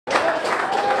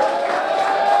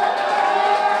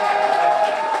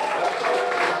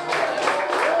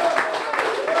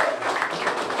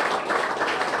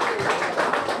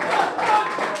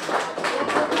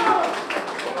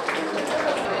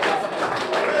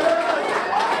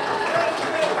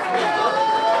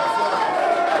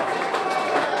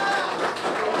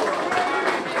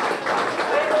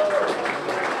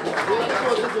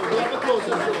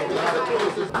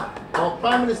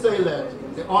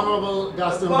Minister-elect, the Honorable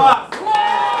Gaston Browne.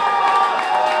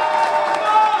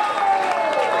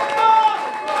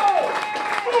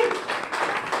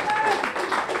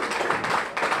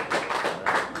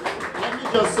 Let me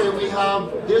just say we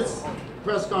have this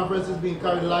press conference is being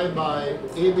carried live by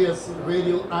ABS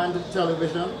Radio and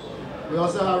Television. We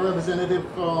also have representatives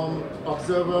from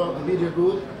Observer Media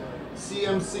Group,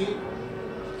 CMC,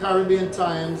 Caribbean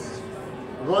Times,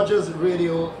 Rogers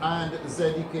Radio, and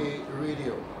ZDK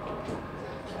Radio.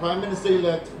 Prime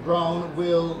Minister-elect Browne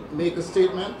will make a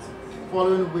statement,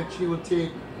 following which he will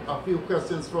take a few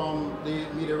questions from the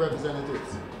media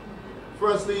representatives.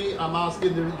 Firstly, I'm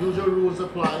asking the usual rules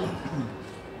apply.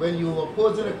 When you are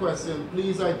posing a question,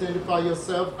 please identify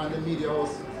yourself and the media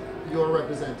house you are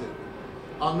representing.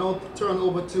 I'll now turn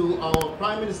over to our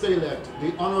Prime Minister-elect,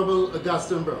 the Honorable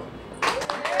Gaston Browne.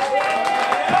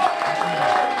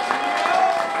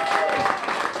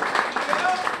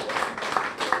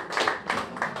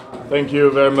 Thank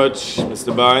you very much,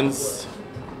 Mr. Barnes.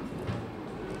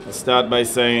 I'll start by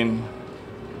saying,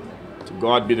 to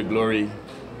God be the glory,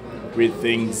 great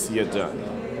things he has done.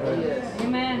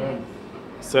 Amen.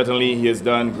 Certainly he has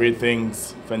done great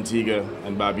things for Antigua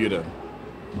and Barbuda.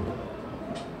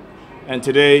 And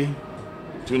today,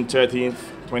 June 13th,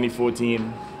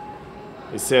 2014,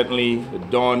 is certainly the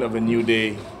dawn of a new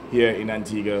day here in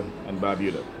Antigua and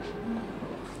Barbuda.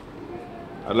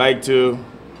 I'd like to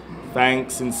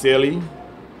thank sincerely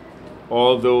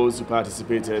all those who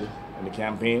participated in the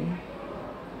campaign,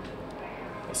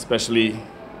 especially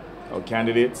our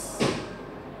candidates.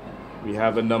 We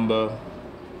have a number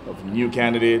of new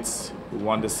candidates who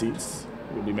won the seats,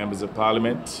 who will be members of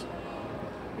Parliament.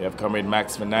 We have Comrade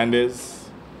Max Fernandez,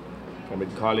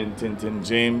 Comrade Colin Tintin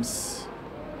James,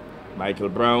 Michael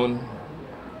Brown,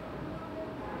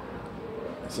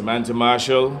 Samantha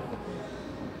Marshall.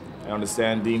 I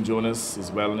understand Dean Jonas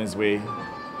is well on his way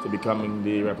to becoming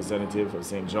the representative of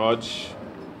St. George.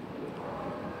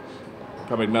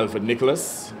 Comrade Melford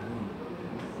Nicholas.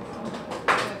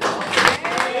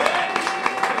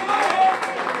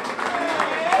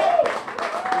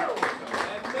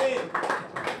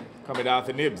 Comrade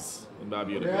Arthur Nibbs in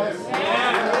Barbuda.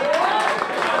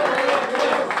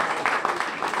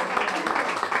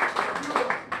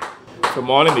 From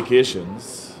all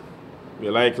indications,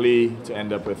 we're likely to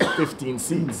end up with 15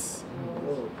 seats.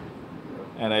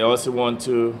 And I also want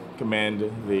to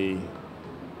commend the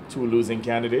two losing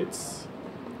candidates.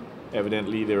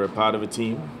 Evidently, they were part of a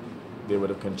team. They would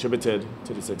have contributed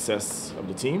to the success of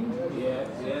the team.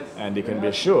 And they can be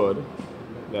assured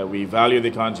that we value their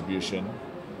contribution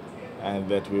and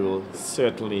that we will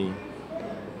certainly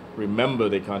remember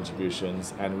their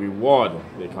contributions and reward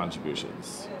their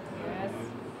contributions.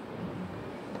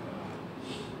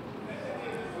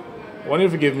 I want you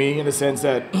to forgive me in the sense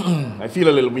that I feel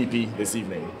a little weepy this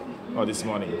evening, or this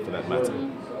morning for that matter.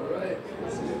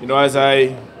 You know, as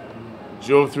I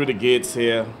drove through the gates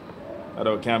here at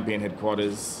our campaign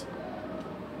headquarters,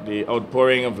 the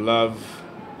outpouring of love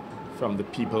from the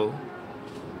people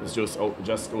was just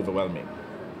overwhelming.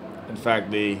 In fact,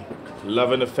 the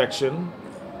love and affection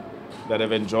that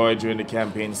I've enjoyed during the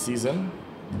campaign season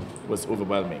was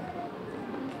overwhelming.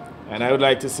 And I would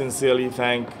like to sincerely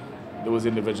thank those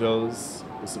individuals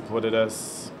who supported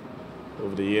us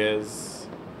over the years,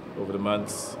 over the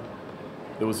months,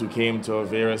 those who came to our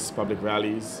various public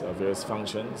rallies, our various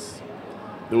functions,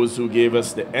 those who gave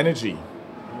us the energy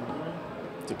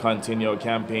to continue our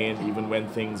campaign even when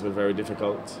things were very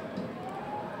difficult,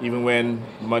 even when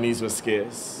monies were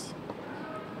scarce,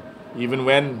 even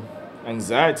when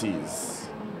anxieties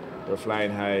were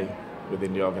flying high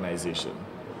within the organization.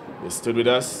 They stood with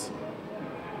us,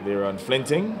 they were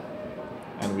unflinching,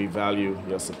 and we value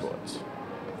your support.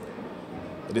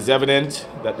 It is evident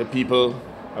that the people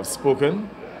have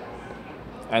spoken,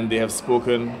 and they have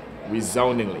spoken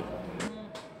resoundingly.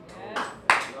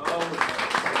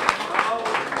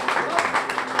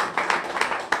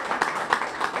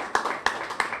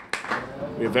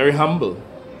 We are very humble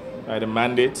by the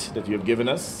mandate that you have given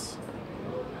us.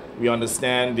 We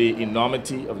understand the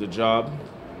enormity of the job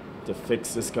to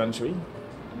fix this country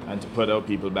and to put our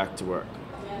people back to work.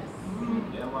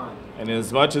 And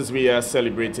as much as we are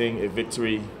celebrating a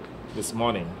victory this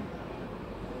morning,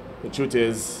 the truth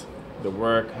is the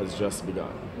work has just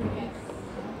begun.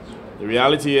 The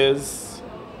reality is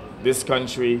this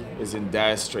country is in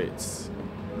dire straits,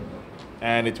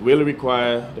 and it will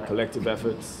require the collective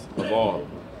efforts of all,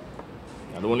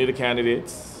 not only the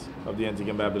candidates of the Antiguan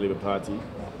and Barbudan Labour Party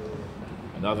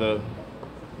and other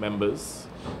members,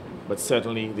 but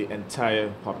certainly the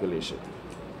entire population.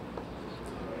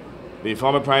 The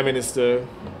former Prime Minister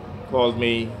called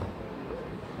me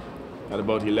at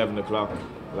about 11 o'clock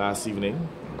last evening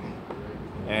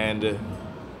and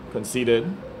conceded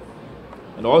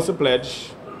and also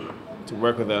pledged to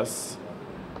work with us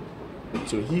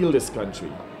to heal this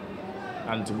country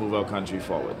and to move our country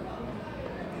forward.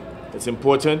 It's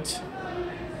important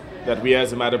that we,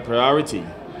 as a matter of priority,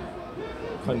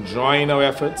 conjoin our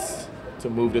efforts to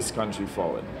move this country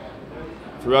forward,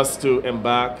 for us to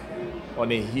embark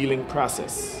on a healing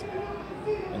process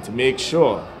and to make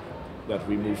sure that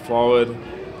we move forward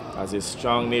as a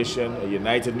strong nation, a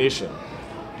united nation,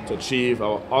 to achieve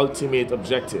our ultimate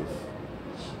objective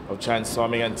of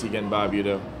transforming Antigua and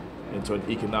Barbuda into an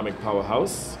economic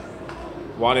powerhouse,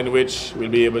 one in which we'll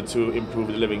be able to improve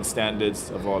the living standards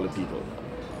of all the people.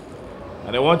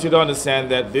 And I want you to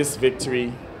understand that this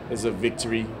victory is a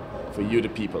victory for you, the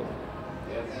people.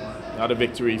 Not a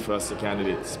victory for us, the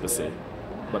candidates, per se,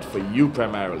 but for you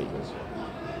primarily.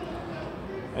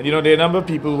 And you know, there are a number of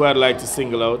people who I'd like to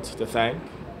single out to thank.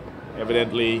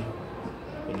 Evidently,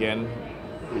 again,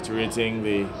 reiterating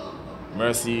the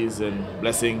mercies and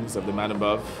blessings of the man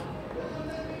above.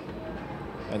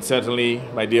 And certainly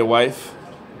my dear wife,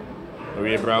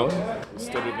 Maria Brown, who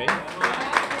stood with me.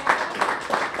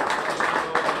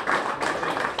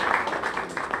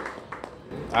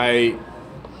 I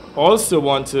also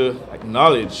want to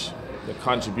acknowledge the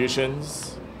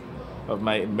contributions of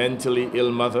my mentally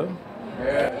ill mother.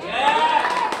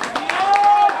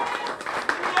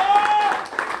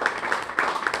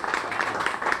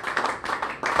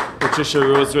 Patricia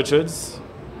Rose Richards,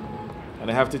 and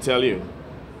I have to tell you,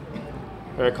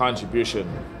 her contribution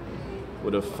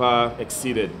would have far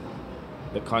exceeded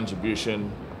the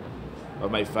contribution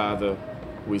of my father,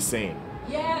 who is sane.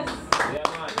 Yes.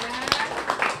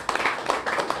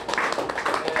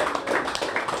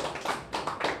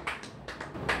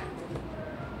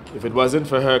 If it wasn't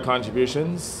for her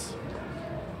contributions,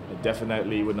 I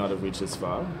definitely would not have reached this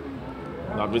far.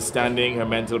 Notwithstanding her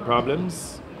mental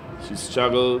problems, she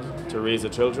struggled to raise her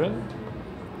children,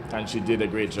 and she did a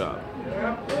great job.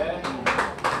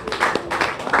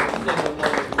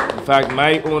 In fact,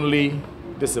 my only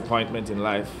disappointment in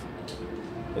life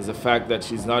is the fact that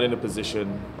she's not in a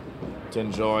position to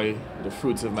enjoy the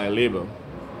fruits of my labor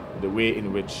the way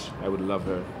in which I would love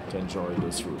her to enjoy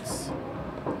those fruits.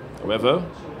 However,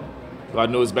 God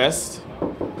knows best,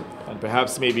 and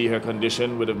perhaps maybe her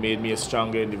condition would have made me a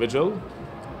stronger individual,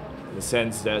 in the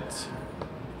sense that,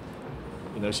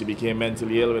 you know, she became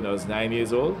mentally ill when I was 9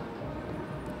 years old,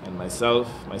 and myself,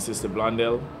 my sister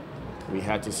Blondell, we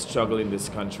had to struggle in this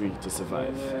country to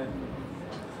survive.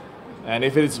 And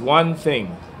if it's one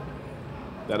thing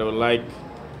that I would like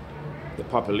the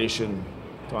population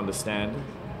to understand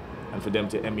and for them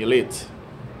to emulate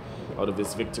out of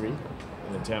this victory,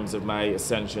 in terms of my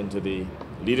ascension to the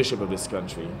leadership of this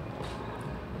country,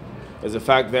 is the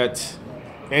fact that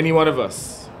any one of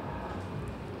us,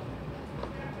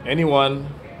 any one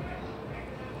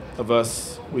of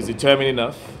us who is determined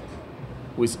enough,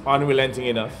 who is unrelenting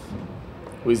enough,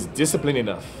 who is disciplined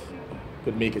enough,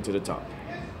 could make it to the top.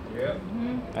 Yeah.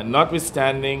 And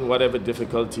notwithstanding whatever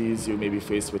difficulties you may be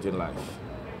faced with in life,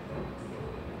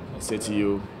 I say to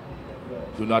you,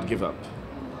 do not give up.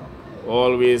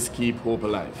 Always keep hope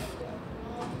alive.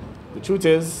 The truth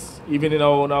is, even in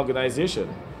our own organization,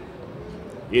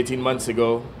 18 months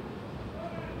ago,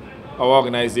 our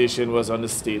organization was on the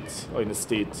state, or in a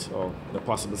state, or in a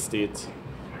possible state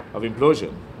of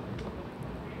implosion.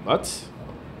 But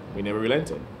we never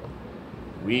relented.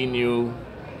 We knew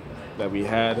that we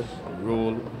had a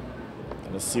role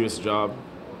and a serious job,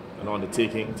 an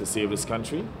undertaking to save this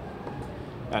country,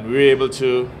 and we were able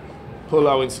to pull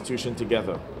our institution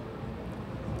together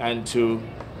and to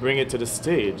bring it to the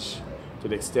stage to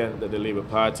the extent that the Labour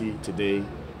Party today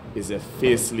is a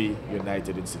fiercely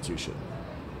united institution.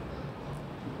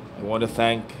 I want to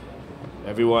thank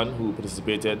everyone who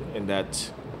participated in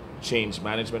that change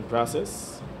management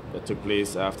process that took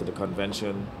place after the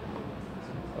convention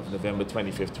of November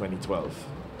 25th, 2012.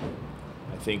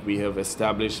 I think we have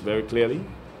established very clearly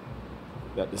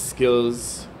that the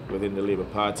skills within the Labour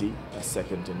Party are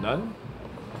second to none,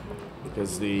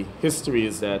 because the history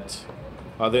is that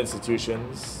other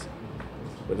institutions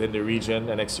within the region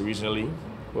and extra-regionally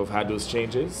who have had those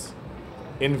changes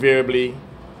invariably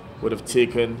would have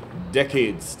taken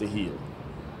decades to heal.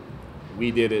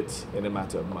 We did it in a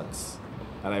matter of months,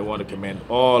 and I want to commend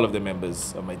all of the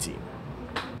members of my team.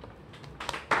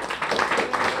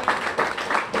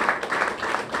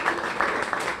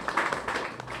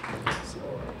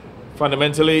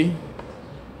 Fundamentally,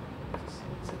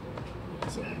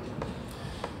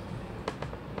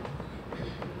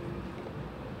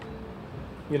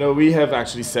 you know, we have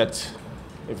actually set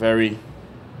a very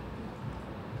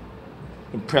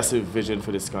impressive vision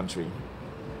for this country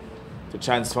to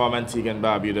transform Antigua and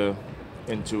Barbuda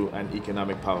into an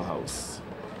economic powerhouse.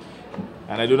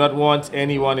 And I do not want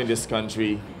anyone in this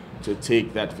country to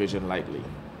take that vision lightly.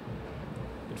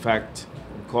 In fact,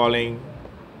 I'm calling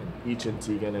on each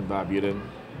Antiguan and Barbudan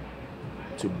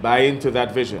to buy into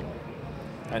that vision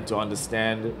and to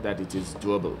understand that it is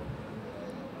doable.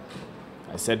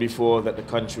 I said before that the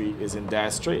country is in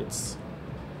dire straits,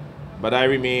 but I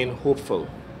remain hopeful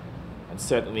and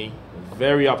certainly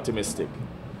very optimistic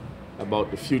about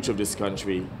the future of this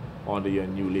country under your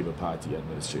new Labour Party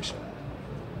administration.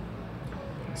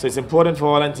 So it's important for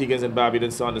all Antiguans and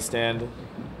Barbudans to understand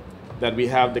that we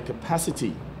have the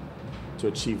capacity to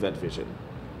achieve that vision.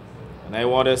 And I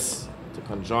want us to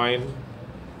conjoin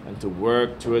and to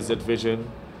work towards that vision,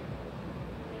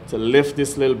 to lift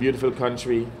this little beautiful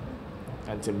country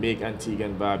and to make Antigua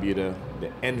and Barbuda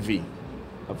the envy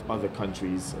of other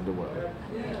countries in the world.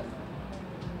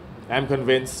 I'm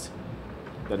convinced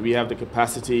that we have the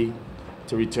capacity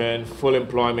to return full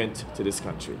employment to this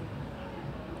country.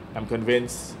 I'm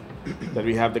convinced that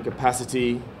we have the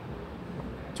capacity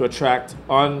to attract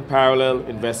unparalleled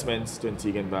investments to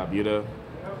Antigua and Barbuda,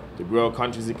 to grow our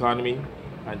country's economy,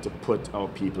 and to put our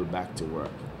people back to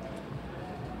work.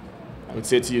 I would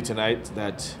say to you tonight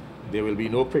that there will be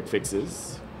no quick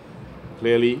fixes.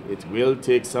 Clearly, it will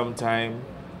take some time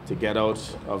to get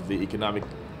out of the economic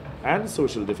and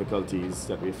social difficulties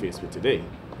that we're faced with today.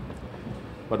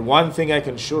 But one thing I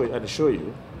can assure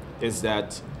you is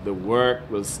that the work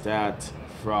will start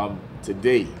from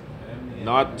today,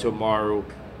 not tomorrow,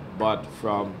 but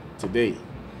from today.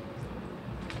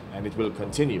 And it will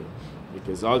continue,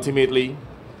 because ultimately,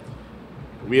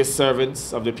 we are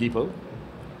servants of the people.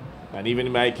 And even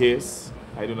in my case,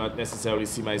 I do not necessarily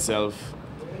see myself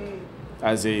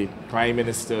as a prime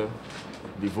minister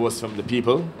divorced from the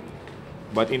people,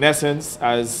 but in essence,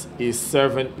 as a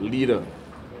servant leader,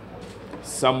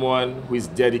 someone who is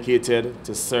dedicated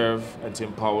to serve and to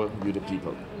empower you, the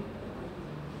people.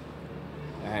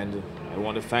 And I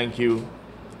want to thank you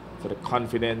for the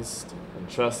confidence and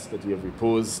trust that you have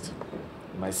reposed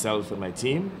in myself and my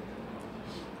team.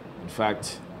 In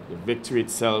fact, the victory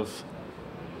itself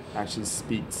actually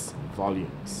speaks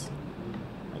volumes.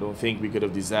 I don't think we could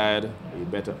have desired a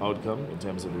better outcome in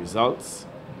terms of the results.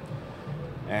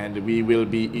 And we will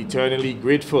be eternally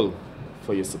grateful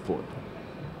for your support.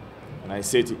 And I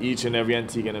say to each and every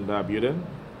Antiguan and Barbudan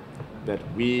that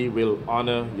we will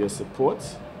honor your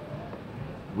support.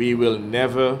 We will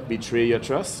never betray your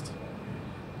trust.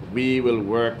 We will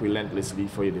work relentlessly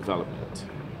for your development.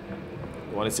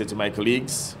 I want to say to my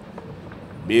colleagues,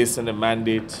 based on the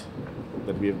mandate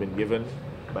that we have been given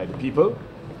by the people,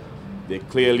 they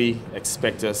clearly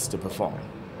expect us to perform.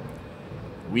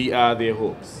 We are their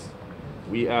hopes.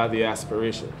 We are their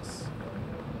aspirations.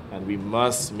 And we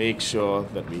must make sure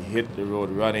that we hit the road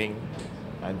running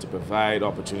and to provide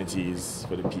opportunities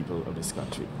for the people of this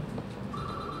country.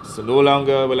 So no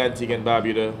longer will Antigua and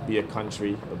Barbuda be a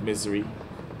country of misery,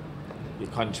 a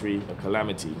country of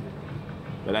calamity,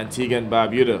 but Antigua and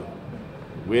Barbuda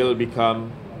will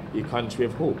become a country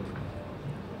of hope,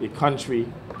 a country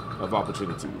of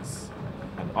opportunities.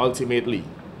 And ultimately,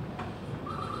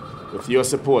 with your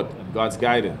support and God's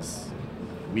guidance,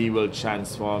 we will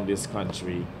transform this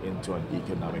country into an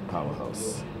economic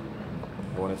powerhouse.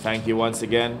 I want to thank you once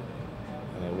again,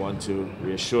 and I want to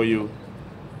reassure you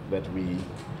that we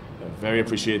are very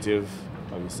appreciative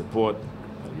of your support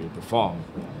and we will perform.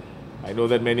 I know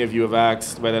that many of you have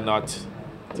asked whether or not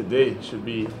today should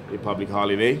be a public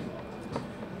holiday.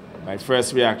 My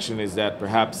first reaction is that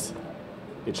perhaps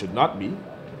it should not be,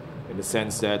 in the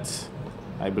sense that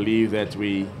I believe that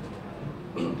we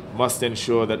must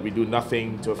ensure that we do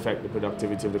nothing to affect the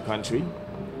productivity of the country.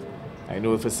 I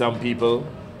know for some people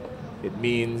it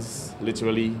means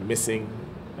literally missing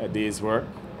a day's work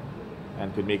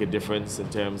and could make a difference in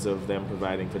terms of them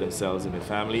providing for themselves and their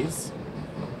families.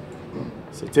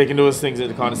 So taking those things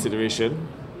into consideration,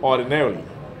 ordinarily,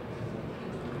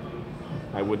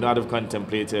 I would not have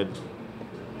contemplated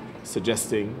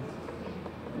suggesting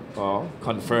or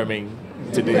confirming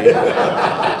today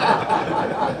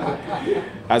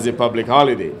as a public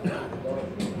holiday.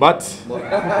 But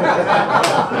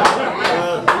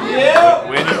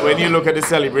when you look at the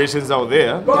celebrations out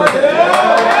there,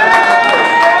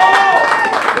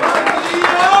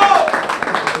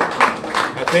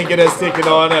 I think it has taken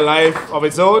on a life of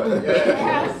its own.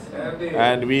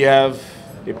 And we have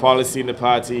a policy in the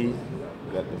party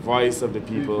that the voice of the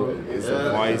people is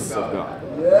the voice of God.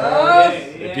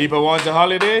 The people want a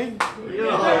holiday?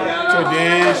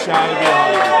 Today shall be a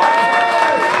holiday.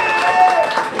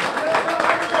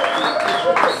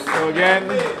 So again,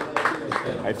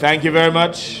 I thank you very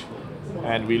much,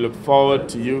 and we look forward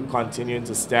to you continuing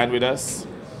to stand with us,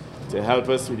 to help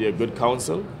us with your good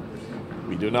counsel.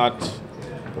 We do not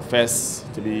profess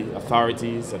to be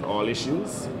authorities on all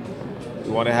issues. We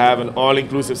want to have an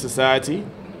all-inclusive society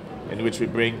in which we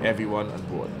bring everyone on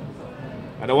board.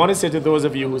 And I want to say to those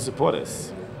of you who support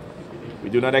us, we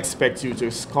do not expect you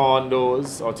to scorn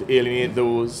those or to alienate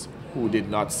those who did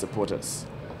not support us.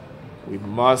 We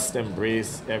must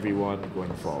embrace everyone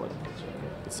going forward.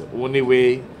 It's the only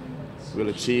way we'll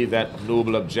achieve that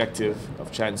noble objective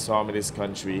of transforming this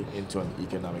country into an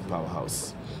economic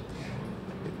powerhouse.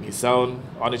 It may sound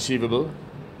unachievable,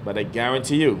 but I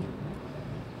guarantee you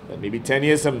that maybe 10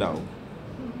 years from now,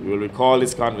 you will recall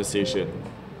this conversation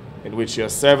in which your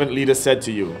servant leader said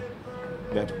to you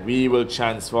that we will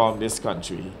transform this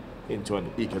country into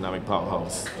an economic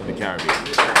powerhouse in the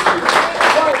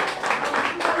Caribbean.